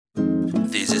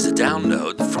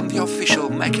download from the official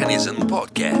Mechanism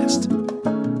podcast.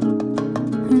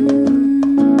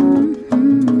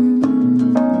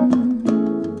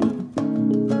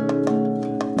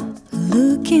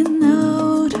 Looking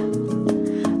out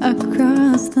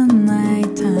across the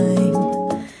nighttime,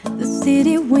 the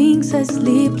city winks a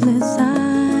sleepless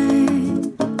eye.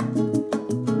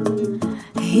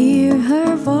 Hear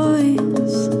her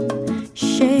voice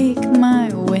shake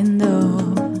my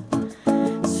window,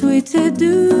 sweet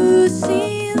seducing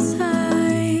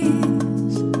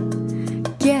sighs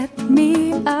get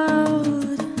me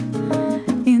out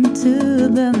into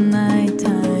the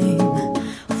nighttime,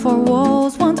 for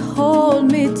walls won't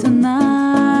hold me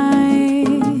tonight.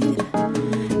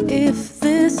 If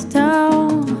this town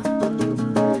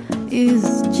is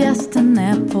just an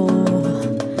apple,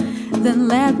 then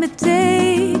let me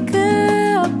take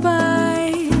a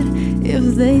bite.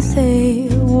 If they say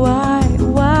why,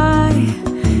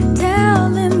 tell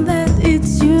them that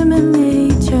it's human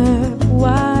nature.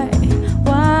 Why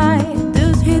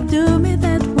does he do me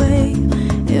that way?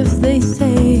 If they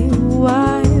say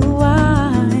why,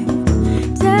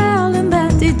 tell them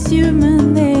that it's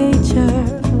human nature.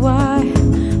 Why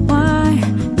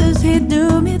does he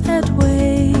do me that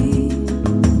way?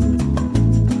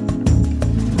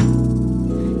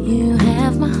 You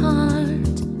have my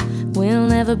heart, we'll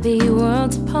never be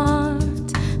worlds apart.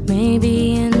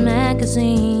 Maybe in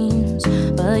magazines,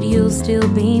 but you'll still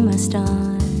be my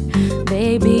star,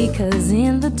 baby. 'Cause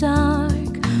in the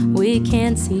dark we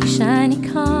can't see shiny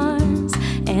cars,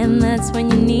 and that's when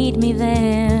you need me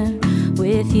there.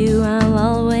 With you I'll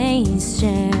always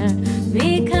share,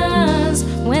 because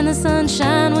when the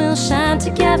sunshine will shine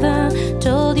together.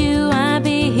 Told you I'd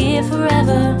be here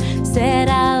forever, said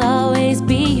I'll always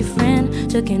be your friend.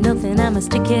 Took an oath and I'ma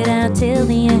stick it out till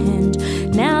the end.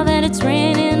 Now that it's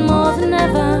raining more than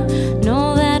ever,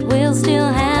 know that we'll still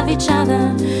have each other.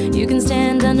 You can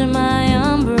stand under my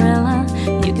umbrella,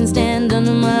 you can stand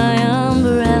under my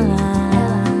umbrella.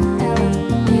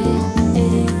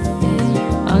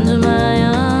 Under my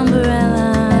umbrella,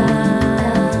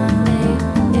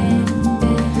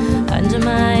 under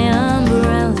my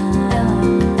umbrella,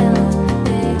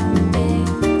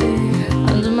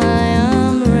 under my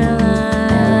umbrella.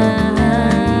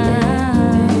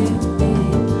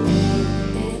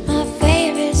 My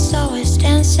favorite's always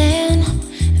dancing.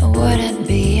 It wouldn't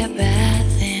be a bad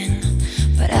thing,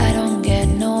 but I don't get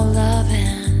no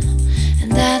loving,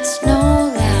 and that's no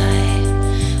lie.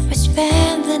 We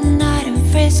spend the night in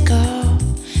Frisco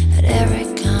at every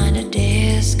kind of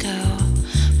disco.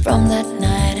 From that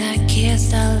night I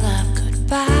kissed our love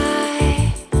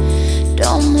goodbye.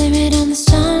 Don't blame it on the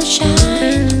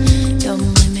sunshine, don't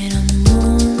blame it on the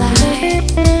moonlight,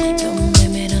 don't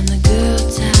blame it on the good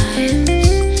times,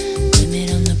 blame it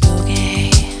on the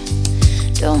boogie.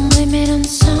 Don't blame it on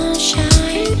the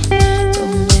sunshine,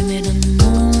 don't blame it on the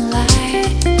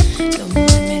moonlight, don't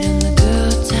blame it on the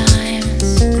good times,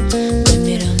 blame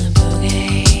it on the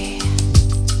boogie.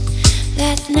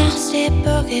 That nasty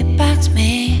boogie bugs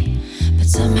me, but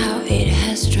somehow it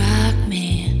has struck me.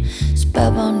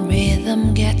 Spellbound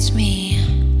rhythm gets me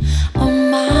on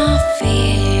my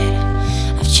feet.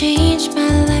 I've changed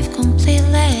my life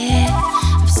completely.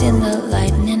 I've seen the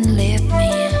lightning leave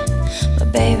me, but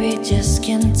baby just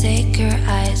can't take her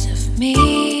eyes off me.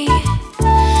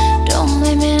 Don't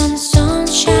blame it on the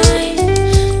sunshine,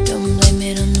 don't blame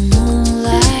it on the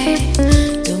moonlight,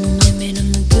 don't blame it on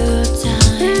the good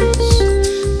times,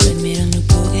 blame it on the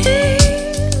boogie.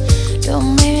 Don't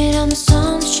blame it on the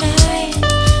sunshine,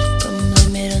 don't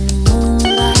blame it on the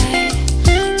moonlight,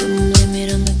 don't blame it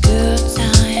on the good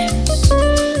times,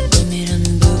 blame it on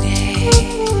the boogie.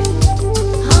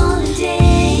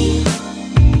 Holiday,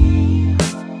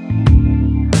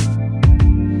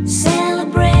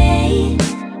 celebrate.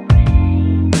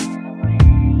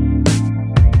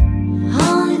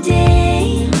 Holiday,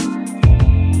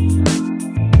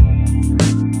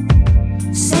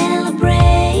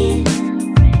 celebrate.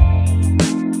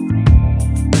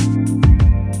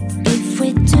 If we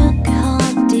took a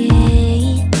holiday,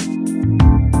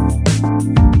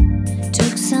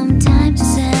 took some time to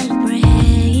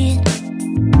celebrate,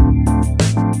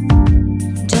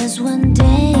 just one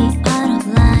day out of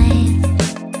life,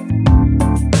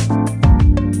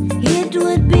 it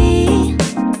would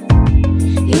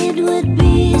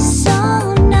be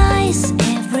so nice.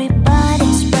 Everybody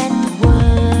spread the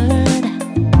word,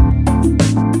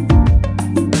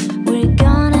 we're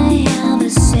gonna have a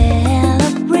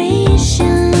celebration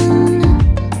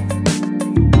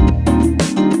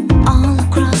all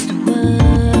across the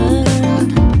world,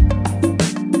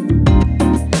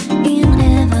 in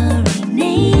every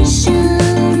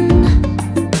nation.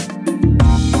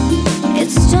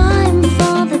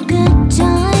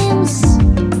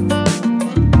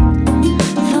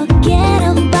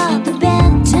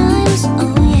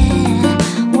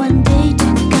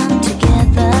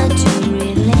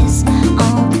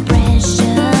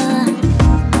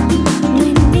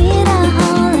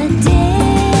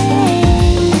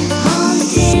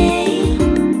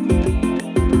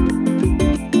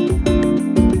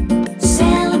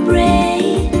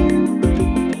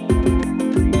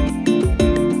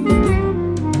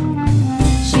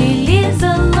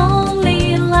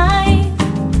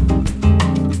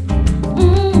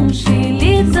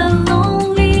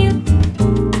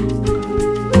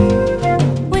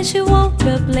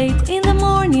 up late in the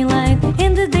morning light,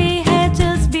 and the day had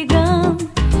just begun.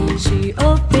 She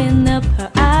opened up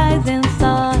her eyes and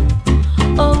thought,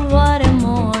 oh, what a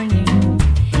morning.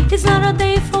 It's not a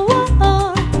day for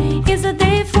war, it's a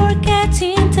day for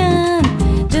catching tan.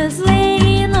 Just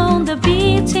laying on the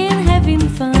beach and having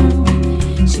fun.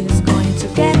 She's going to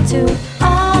get to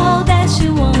all that she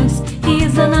wants.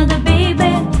 Here's another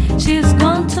baby. She's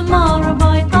gone tomorrow,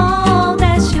 boy. All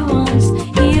that she wants.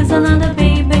 Here's another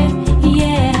baby.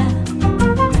 Yeah.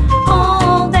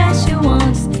 All that she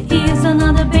wants. Here's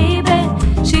another baby.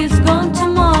 She's gone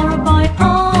tomorrow, boy.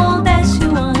 All that she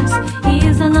wants.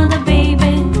 Here's another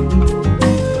baby.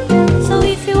 So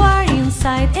if you are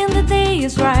inside and the day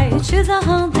is right, she's a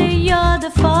hunter, you're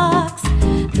the fox.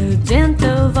 The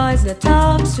gentle voice that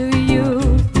talks to you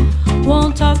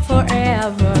won't talk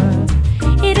forever.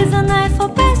 It is a night for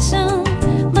passion,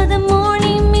 but the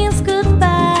morning means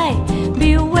goodbye.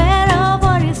 Beware of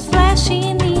what is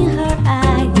flashing in her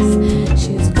eyes.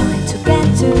 She's going to get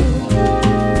to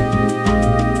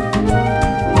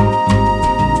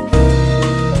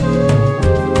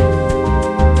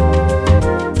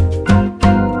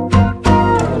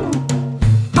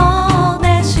all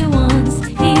that she wants.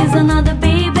 Here's another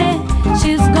baby.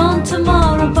 She's gone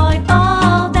tomorrow, boy.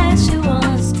 All that she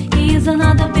wants. Here's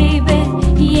another baby.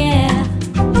 Yeah.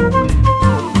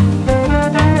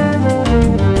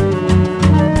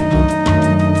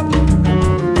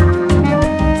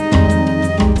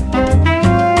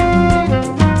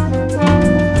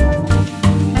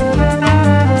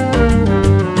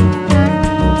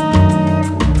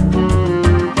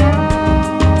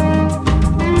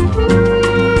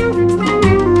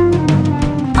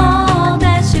 All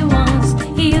that she wants.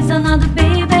 Here's another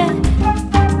baby.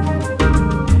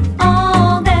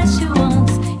 All that she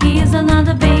wants. Here's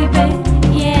another baby.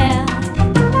 Yeah.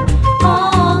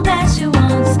 All that she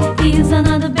wants. Here's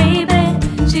another baby.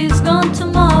 She's gone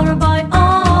tomorrow, boy.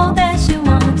 All that she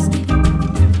wants.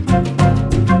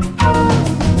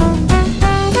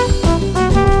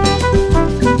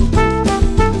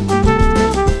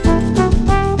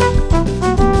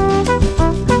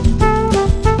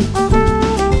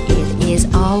 It is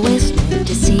always good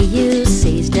to see you,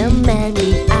 says the man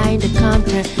behind the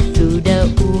counter. To the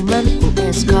woman who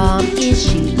is calm,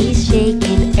 she is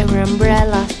shaking her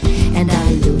umbrella. And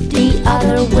I look the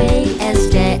other way as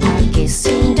they are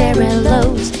kissing their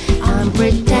hellos. I'm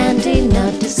pretending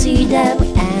not to see them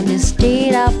and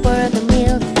instead I pour the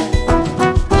milk.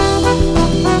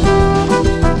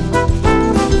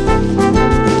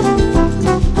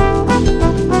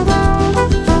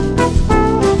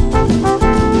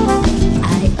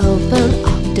 I open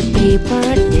up the paper.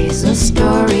 There's a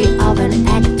story of an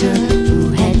actor who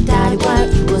had died while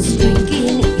he was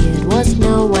drinking. It was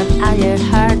no one I had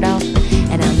heard of.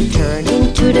 And I'm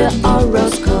turning to the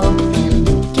horoscope and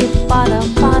looking for the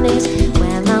funnies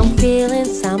when I'm feeling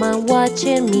someone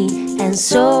watching me. And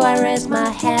so I raise my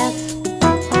head.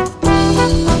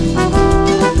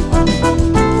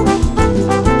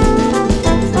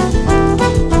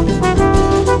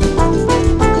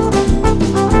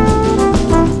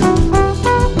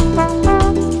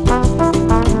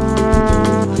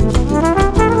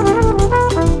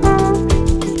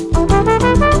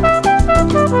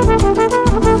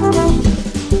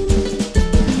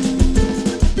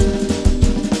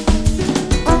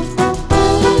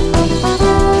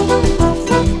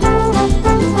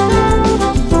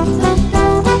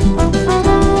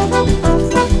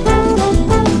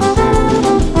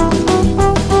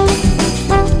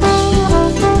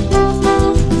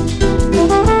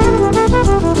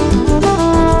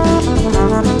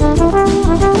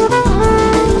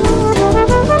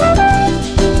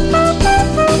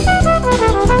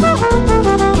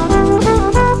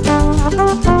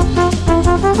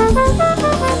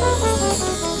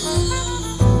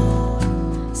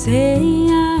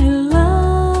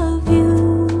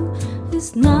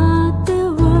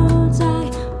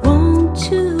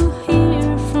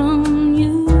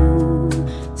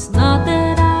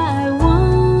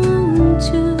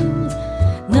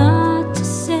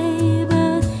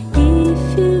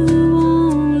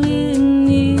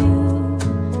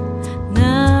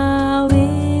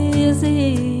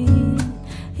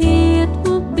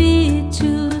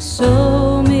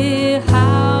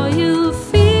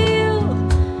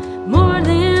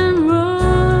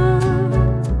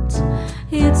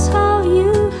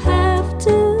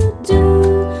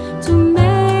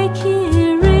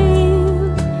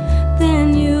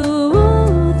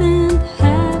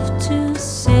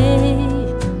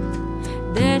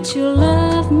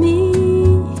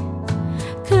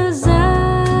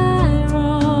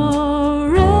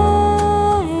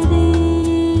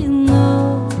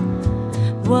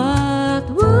 What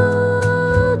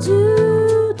would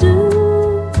you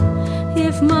do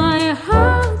if my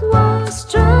heart was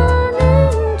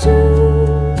turning to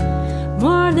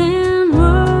more than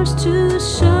words to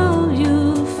show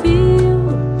you feel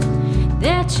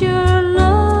that your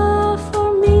love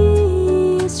for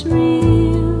me is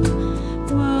real?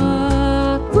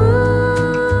 What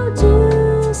would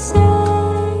you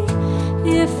say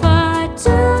if I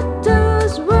took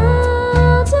those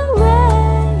words away?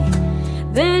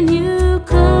 Then you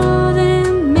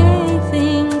couldn't make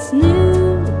things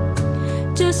new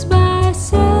just by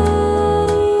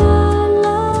saying I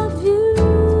love you.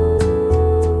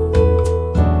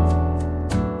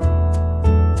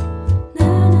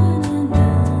 Na, na, na,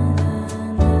 na,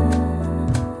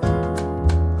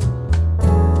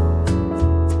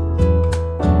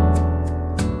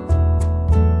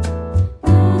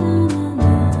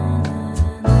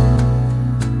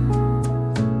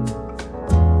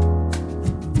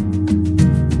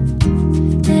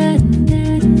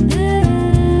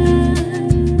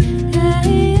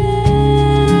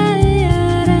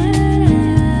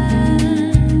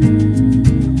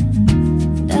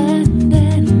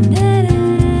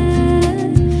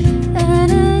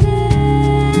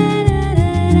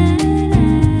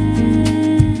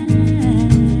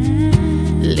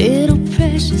 Little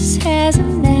Precious has a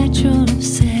natural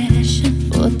obsession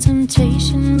for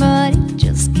temptation, but he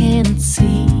just can't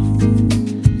see.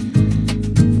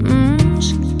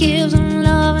 She gives him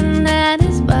loving that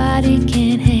his body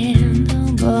can't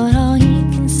handle, but all he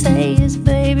can say is,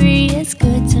 baby, it's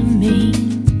good to me.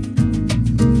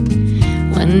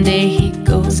 One day he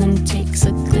goes and takes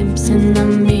a glimpse in the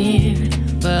mirror,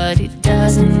 but he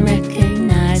doesn't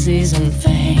recognize his own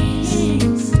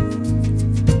face.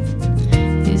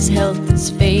 His health is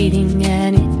fading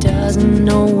and he doesn't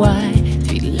know why.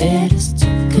 3 letters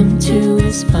took him to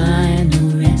his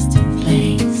final resting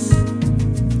place.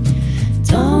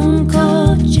 Don't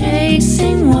go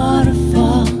chasing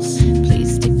waterfalls.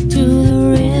 Please stick to the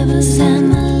rivers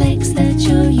and the lakes that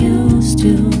you're used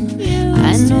to.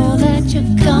 I know that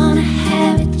you're gonna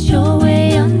have it your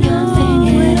way or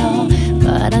nothing at all,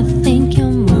 but I think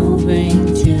you're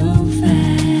moving too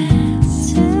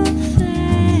fast.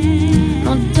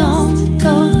 No, don't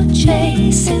go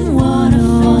chasing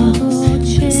waterfalls.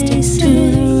 Stick to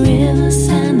the rivers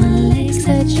and the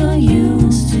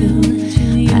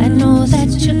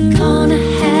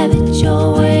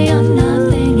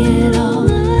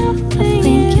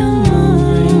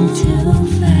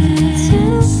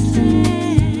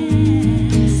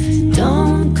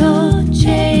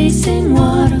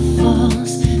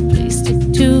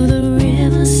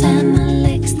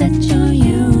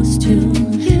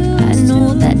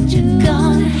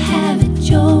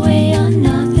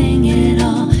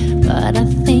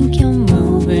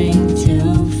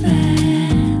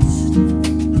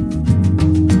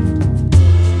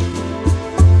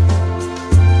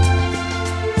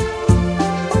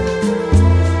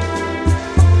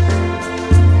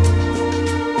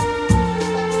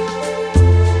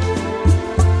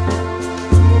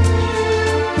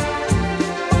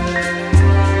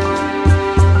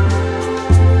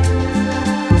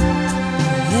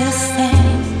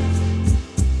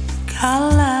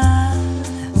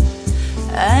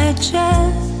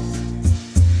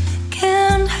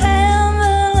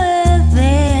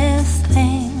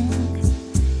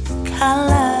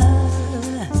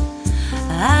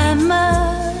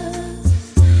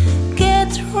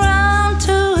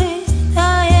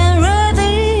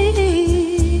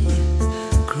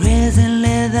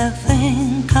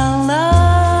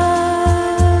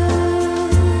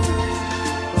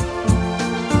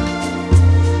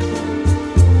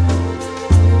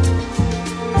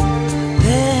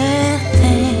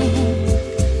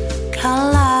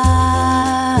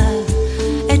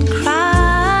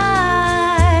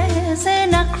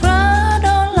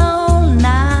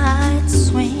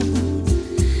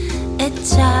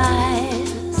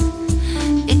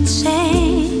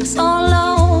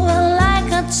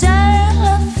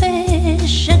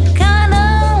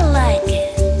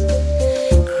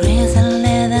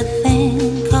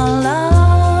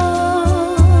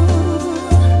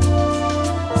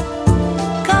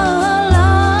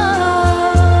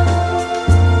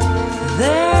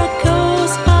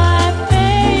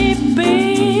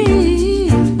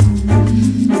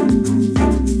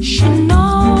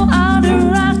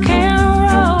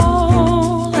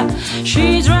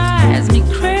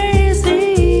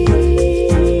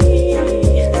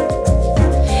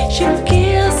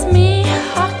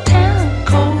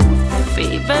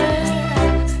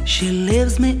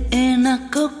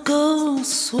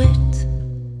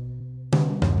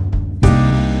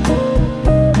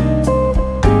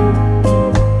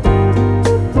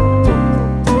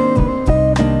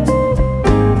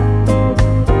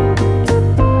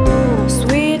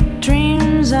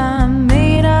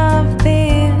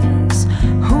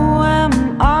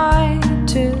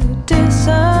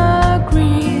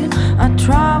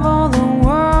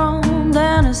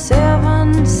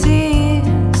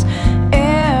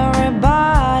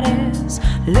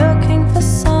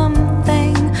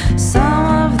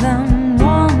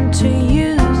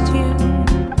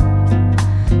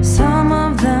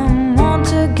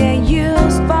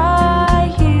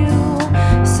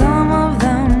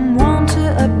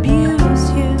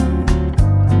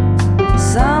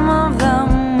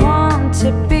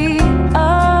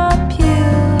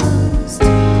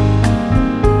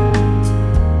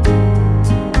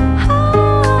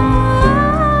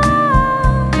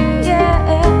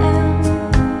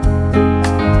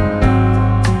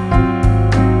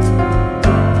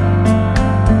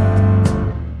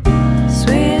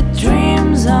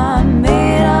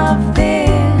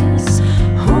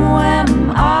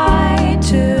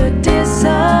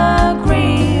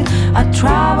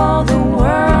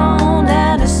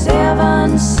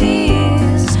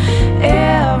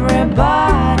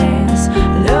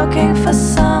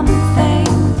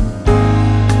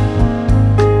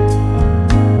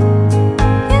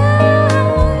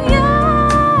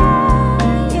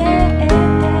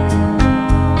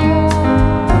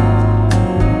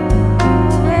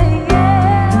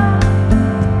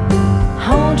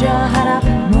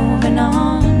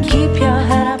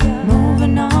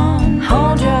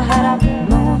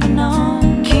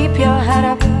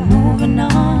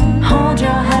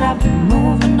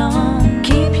moving on.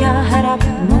 Keep your head up,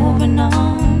 moving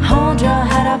on. Hold your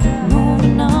head up,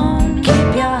 moving on.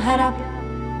 Keep your head up.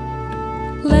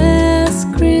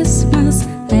 Last Christmas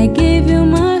I gave you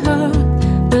my heart,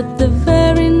 but the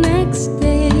very next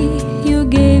day you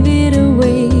gave it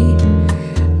away.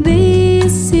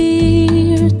 This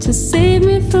year, to save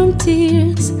me from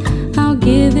tears, I'll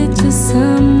give it to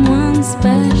someone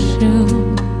special.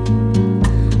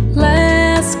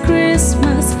 Last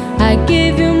Christmas I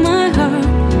gave you my heart,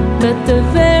 but the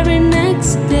very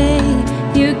next day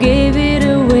you gave it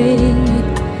away.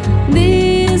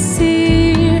 This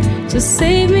year, to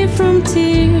save me from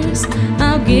tears,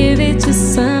 I'll give it to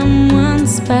someone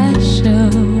special.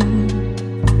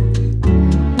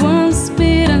 Once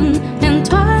bitten and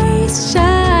twice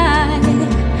shy,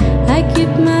 I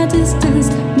keep my distance,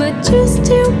 but you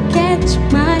still catch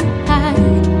my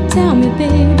eye. Tell me,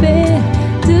 baby,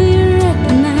 do you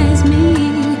recognize me?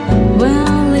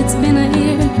 Well, it's been a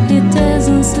year, it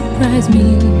doesn't surprise me.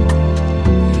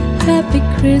 Happy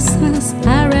Christmas,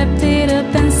 I wrapped it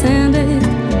up and sent it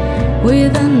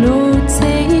with a note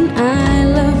saying I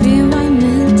love you, I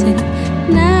meant it.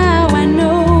 Now I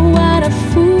know what a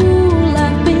fool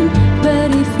I've been, but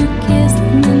if you kissed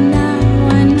me now,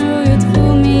 I know you'd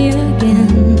fool me again.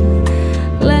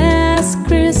 Last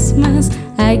Christmas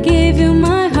I gave you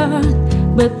my heart,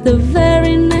 but the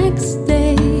very next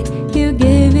day you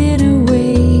gave it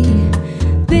away.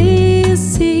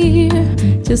 This year,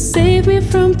 to save me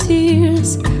from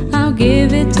tears, I'll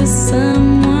give it to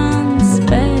someone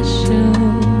special.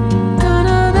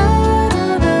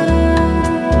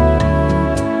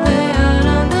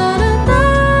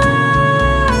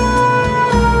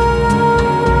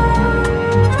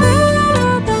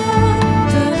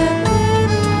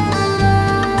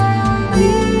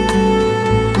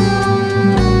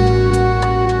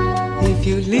 If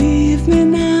you leave me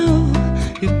now,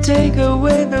 you take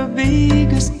away the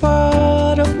biggest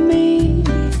part of me.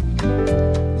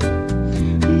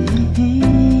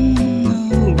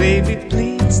 Oh, baby,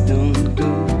 please don't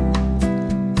go.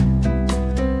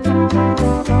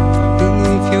 And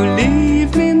if you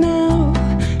leave me now,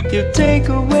 you take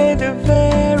away the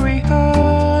very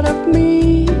heart of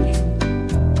me.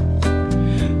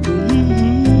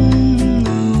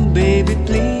 Oh, baby,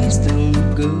 please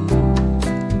don't go.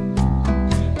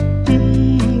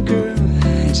 Girl,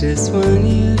 I just want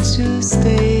you to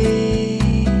stay.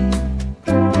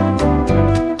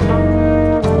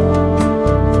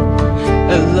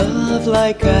 A love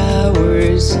like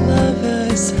ours,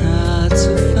 lovers hard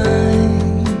to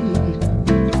find.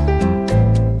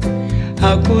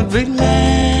 How could we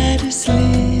let it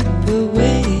slip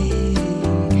away?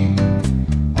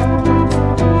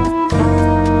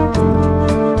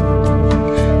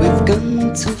 We've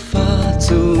gone too far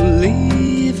to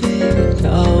leave it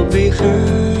all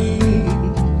behind.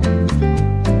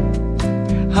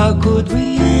 How could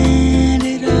we end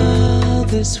it all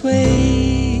this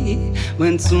way?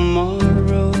 When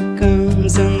tomorrow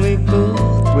comes and we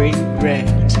both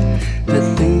regret the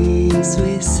things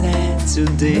we said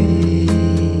today.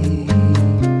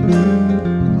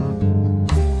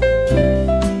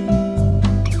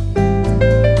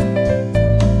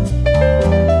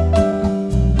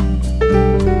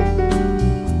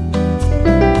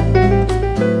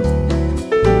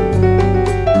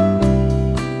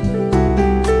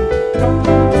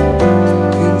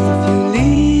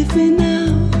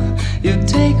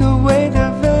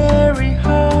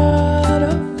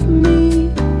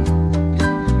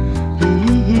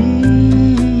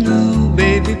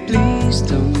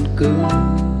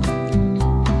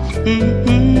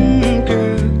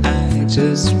 Girl, I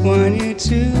just want you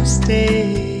to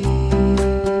stay.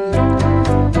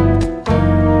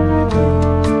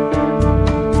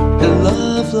 A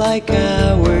love like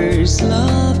ours,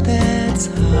 love that's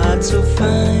hard to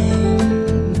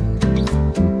find.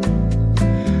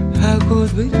 How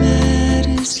could we let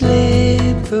it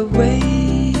slip away?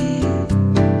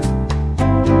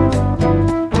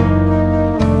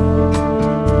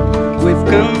 We've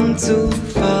come too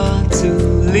far to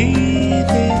leave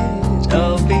it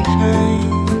all behind.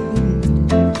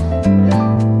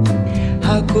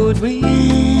 How could we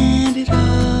end it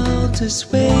all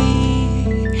this way?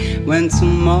 When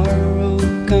tomorrow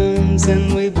comes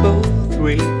and we both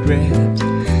regret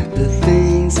the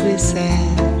things we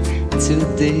said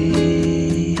today.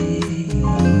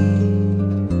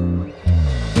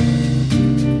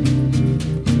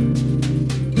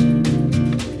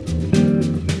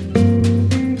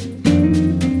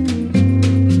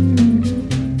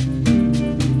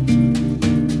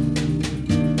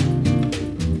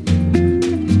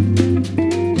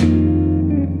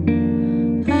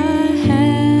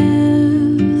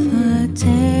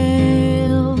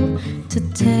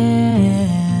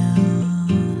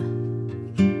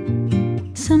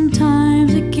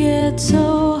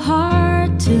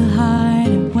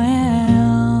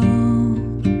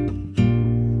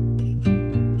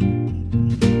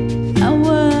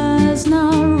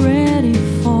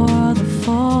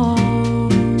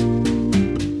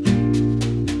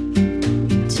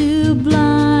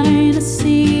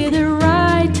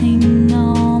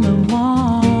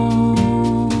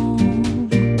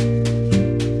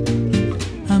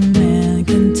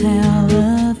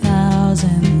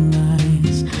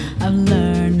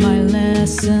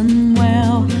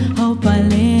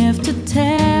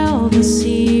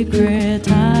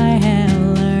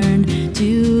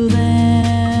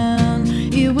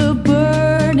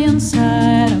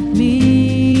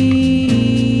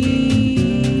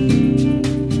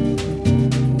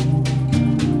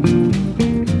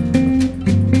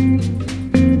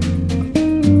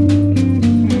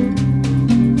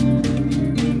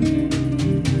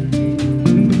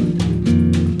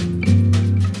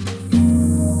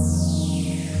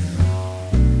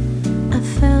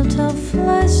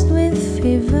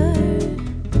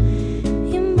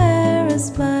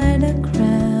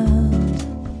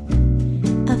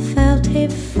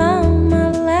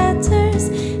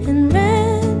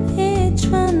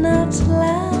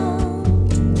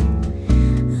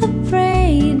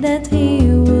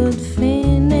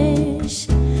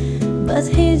 but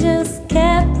he just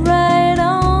kept right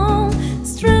on,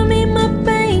 strumming my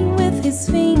pain with his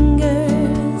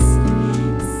fingers,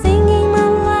 singing my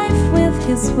life with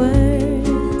his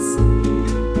words,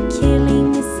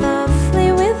 killing me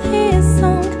softly with his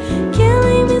song,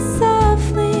 killing me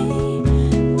softly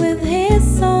with his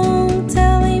song,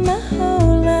 telling my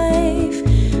whole life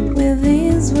with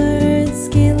his words,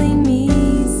 killing me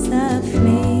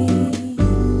softly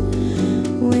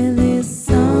with his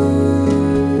song.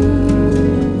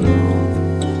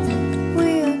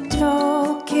 We are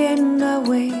talking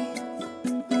away.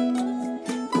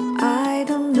 I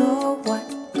don't know what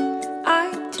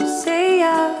I to say.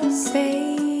 I'll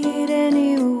say it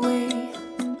anyway.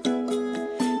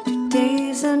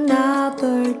 Today's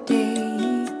another day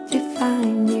to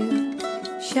find you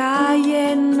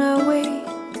shying away.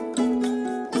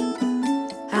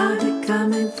 I'll be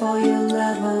coming for your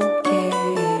love, okay?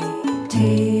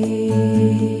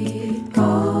 Take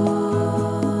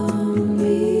on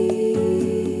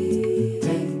me,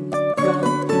 take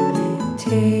on me,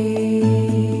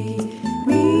 take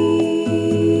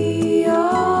me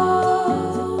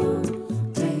on,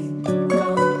 take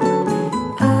on me.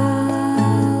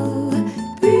 I'll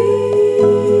be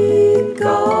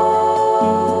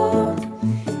gone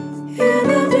in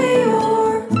a day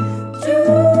or two.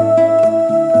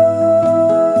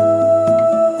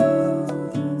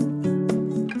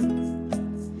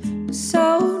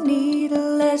 So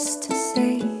needless to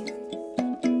say,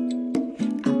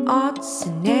 I'm odds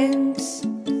and ends,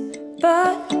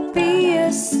 but be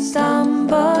a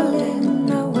stumbling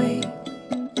away,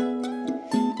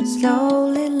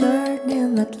 slowly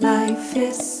learning that life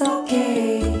is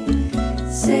okay.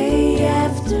 Say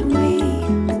after me,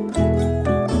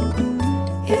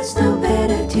 it's no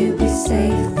better to be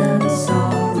safe than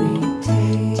sorry.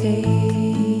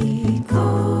 Take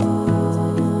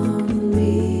on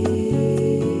me,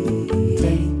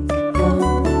 take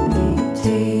on me,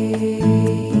 take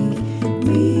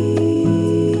me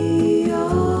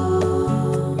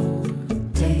on,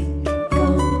 take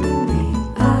on me.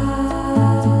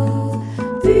 I'll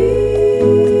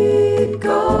be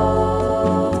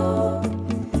gone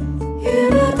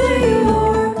in a day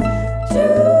or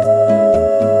two.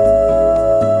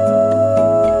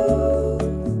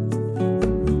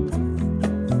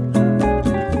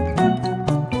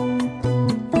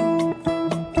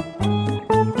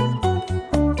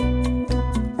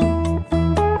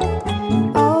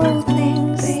 All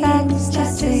things that you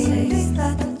say,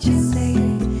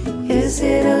 is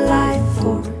it a life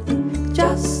or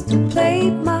just to play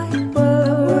my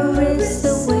worries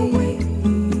away?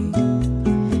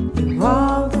 You're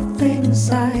all the things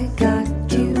I got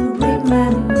to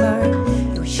remember.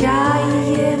 You're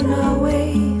shying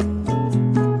away.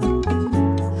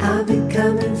 I'll be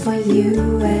coming for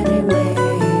you anyway.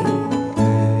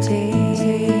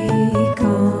 Take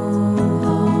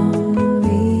on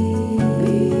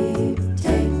me,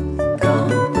 take on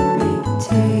me,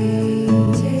 take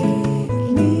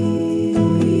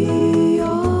me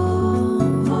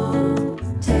on,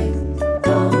 take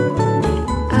on me.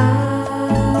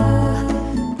 I'll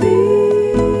be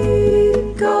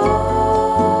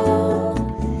gone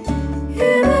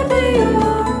in a day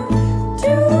or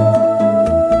two.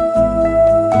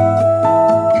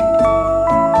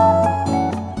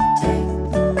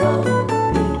 Take on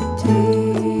me,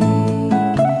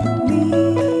 take me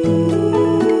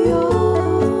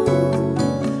on,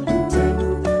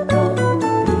 take on me.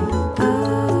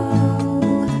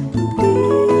 I'll be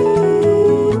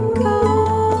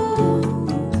gone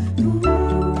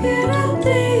in a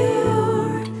day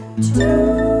or two.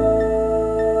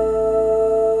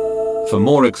 For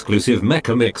more exclusive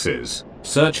Mecca mixes,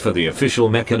 search for the official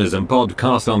Mechanism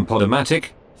podcast on Podomatic,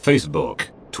 Facebook,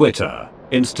 Twitter,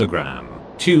 Instagram,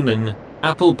 TuneIn,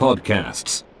 Apple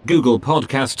Podcasts, Google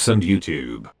Podcasts and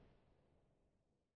YouTube.